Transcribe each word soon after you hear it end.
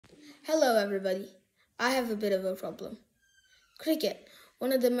Hello everybody, I have a bit of a problem. Cricket,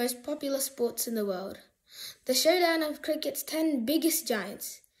 one of the most popular sports in the world. The showdown of cricket's 10 biggest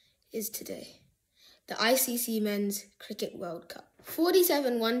giants is today. The ICC Men's Cricket World Cup.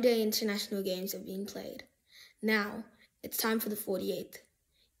 47 one-day international games have been played. Now, it's time for the 48th.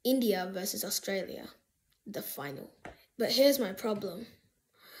 India versus Australia, the final. But here's my problem.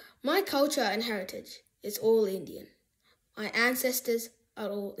 My culture and heritage is all Indian. My ancestors are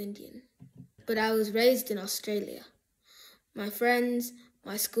all Indian. But I was raised in Australia. My friends,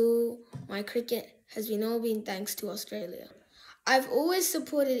 my school, my cricket has all been thanks to Australia. I've always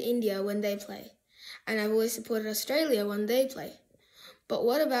supported India when they play, and I've always supported Australia when they play. But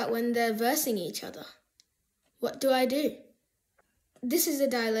what about when they're versing each other? What do I do? This is a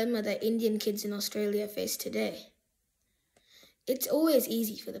dilemma that Indian kids in Australia face today. It's always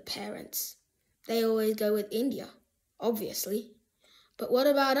easy for the parents. They always go with India, obviously. But what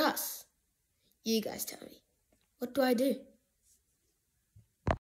about us? You guys tell me. What do I do?